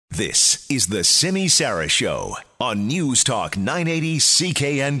This is the Simi Sara Show on News Talk 980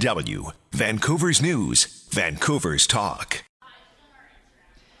 CKNW. Vancouver's News, Vancouver's Talk.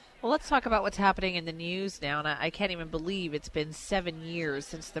 Well, let's talk about what's happening in the news now. And I can't even believe it's been 7 years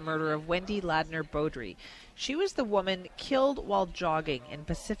since the murder of Wendy Ladner-BEAUDRY. She was the woman killed while jogging in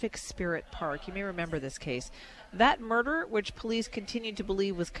Pacific Spirit Park. You may remember this case. That murder, which police continue to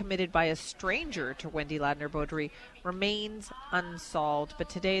believe was committed by a stranger to Wendy Ladner-BEAUDRY, remains unsolved. But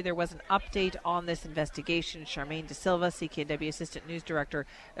today there was an update on this investigation. Charmaine Silva, CKNW Assistant News Director,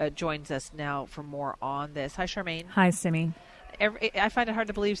 joins us now for more on this. Hi, Charmaine. Hi, Simi. I find it hard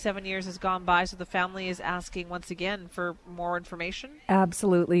to believe 7 years has gone by, so the family is asking once again for more information.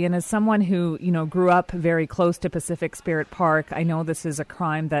 Absolutely. And as someone who, grew up very close to Pacific Spirit Park, I know this is a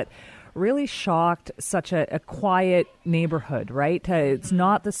crime that really shocked such a quiet neighborhood, right? It's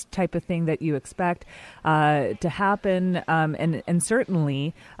not this type of thing that you expect to happen. And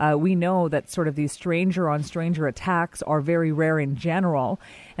certainly we know that sort of these stranger-on-stranger attacks are very rare in general.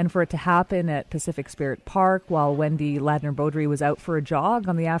 And for it to happen at Pacific Spirit Park while Wendy Ladner-BEAUDRY was out for a jog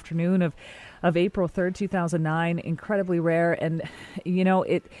on the afternoon of April 3rd, 2009, incredibly rare. And,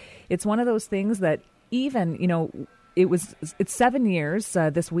 it's one of those things that even, it's 7 years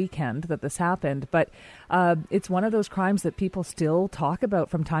this weekend that this happened, but it's one of those crimes that people still talk about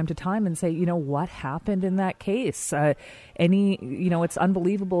from time to time and say, what happened in that case? It's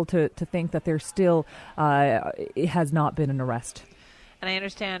unbelievable to think that there still it has not been an arrest. And I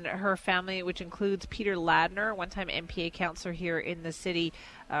understand her family, which includes Peter Ladner, one-time MPA councillor here in the city,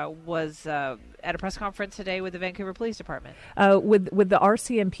 was at a press conference today with the Vancouver Police Department. With the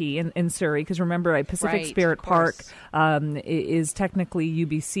RCMP in Surrey, because remember, Pacific Spirit Park is technically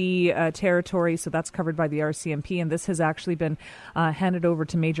UBC territory, so that's covered by the RCMP, and this has actually been handed over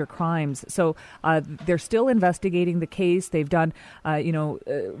to Major Crimes. So they're still investigating the case. They've done,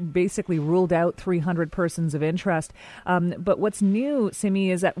 basically ruled out 300 persons of interest. But what's new,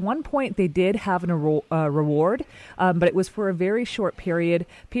 Simi, is at one point they did have a reward, but it was for a very short period.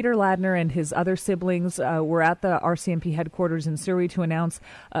 Peter Ladner and his other siblings were at the RCMP headquarters in Surrey to announce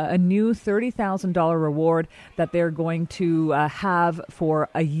a new $30,000 reward that they're going to have for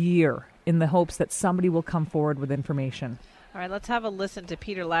a year in the hopes that somebody will come forward with information. All right, let's have a listen to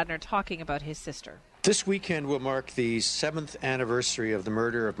Peter Ladner talking about his sister. This weekend will mark the 7th anniversary of the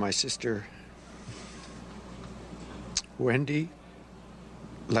murder of my sister, Wendy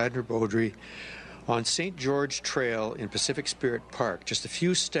Ladner-BEAUDRY, on St. George Trail in Pacific Spirit Park, just a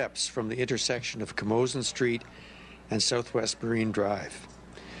few steps from the intersection of Camosun Street and Southwest Marine Drive.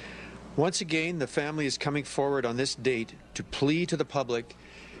 Once again, the family is coming forward on this date to plead to the public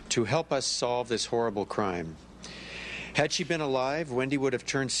to help us solve this horrible crime. Had she been alive, Wendy would have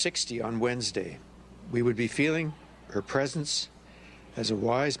turned 60 on Wednesday. We would be feeling her presence as a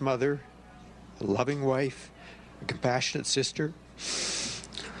wise mother, a loving wife, a compassionate sister,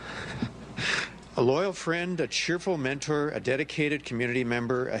 a loyal friend, a cheerful mentor, a dedicated community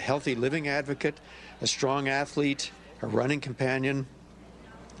member, a healthy living advocate, a strong athlete, a running companion,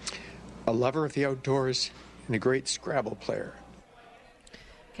 a lover of the outdoors, and a great Scrabble player.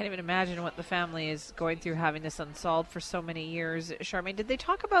 Can't even imagine what the family is going through having this unsolved for so many years. Charmaine, did they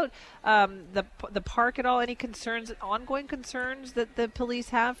talk about the park at all? Any concerns, ongoing concerns that the police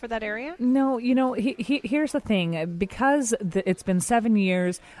have for that area? No, here's the thing. Because it's been 7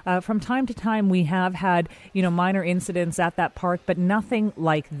 years, from time to time we have had, minor incidents at that park, but nothing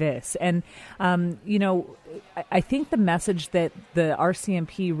like this. And, I think the message that the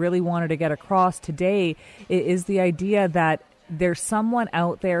RCMP really wanted to get across today is the idea that there's someone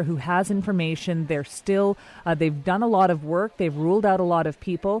out there who has information. They're still, they've done a lot of work. They've ruled out a lot of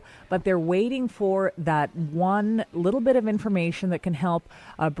people, but they're waiting for that one little bit of information that can help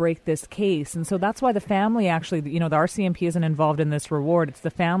break this case. And so that's why the family actually, the RCMP isn't involved in this reward. It's the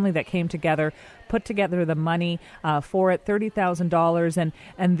family that came together, put together the money for it, $30,000,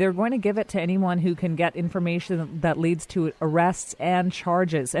 and they're going to give it to anyone who can get information that leads to arrests and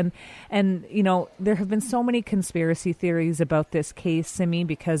charges. And there have been so many conspiracy theories about this case, Simi,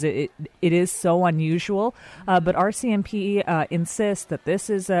 because it is so unusual. But RCMP insists that this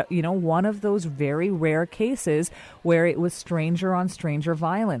is one of those very rare cases where it was stranger on stranger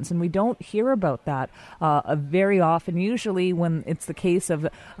violence, and we don't hear about that very often. Usually, when it's the case of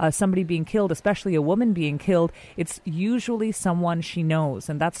somebody being killed, especially a woman being killed, it's usually someone she knows,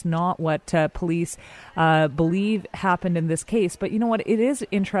 and that's not what police believe happened in this case. But you know what? It is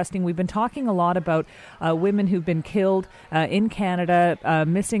interesting. We've been talking a lot about women who've been killed in Canada,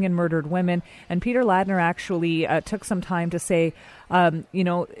 missing and murdered women, and Peter Ladner actually took some time to say,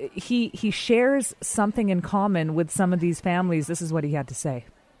 he shares something in common with some of these families. This is what he had to say.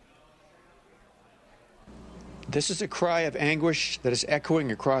 This is a cry of anguish that is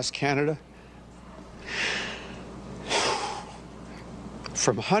echoing across Canada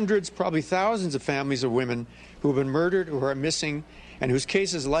from hundreds, probably thousands of families of women who have been murdered, who are missing, and whose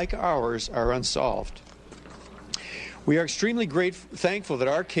cases, like ours, are unsolved. We are extremely thankful that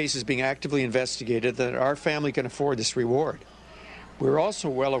our case is being actively investigated, that our family can afford this reward. We're also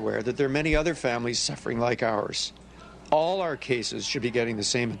well aware that there are many other families suffering like ours. All our cases should be getting the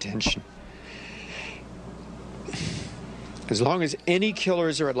same attention. As long as any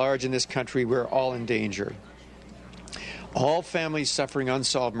killers are at large in this country, we're all in danger. All families suffering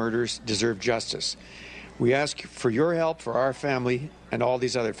unsolved murders deserve justice. We ask for your help for our family and all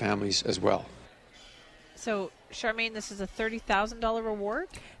these other families as well. So, Charmaine, this is a $30,000 reward?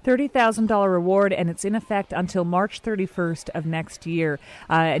 $30,000 reward, and it's in effect until March 31st of next year.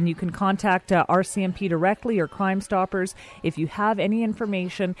 And you can contact RCMP directly or Crime Stoppers if you have any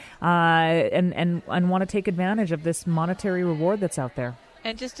information and want to take advantage of this monetary reward that's out there.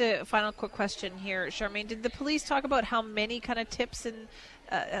 And just a final quick question here, Charmaine. Did the police talk about how many kind of tips and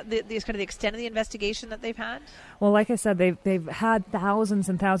the extent of the investigation that they've had? Well, like I said, they've had thousands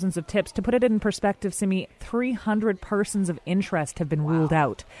and thousands of tips. To put it in perspective, Simi, 300 persons of interest have been ruled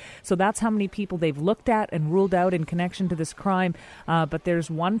out. So that's how many people they've looked at and ruled out in connection to this crime. But there's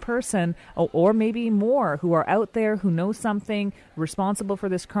one person, or maybe more, who are out there who know something responsible for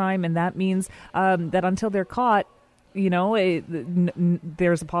this crime, and that means that until they're caught,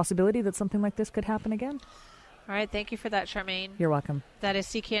 there's a possibility that something like this could happen again. All right, thank you for that, Charmaine. You're welcome. That is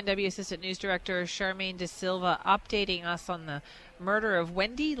CKNW Assistant News Director Charmaine De Silva updating us on the murder of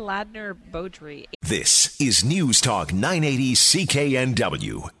Wendy Ladner-Beaudry. This is News Talk 980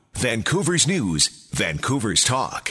 CKNW. Vancouver's News, Vancouver's Talk.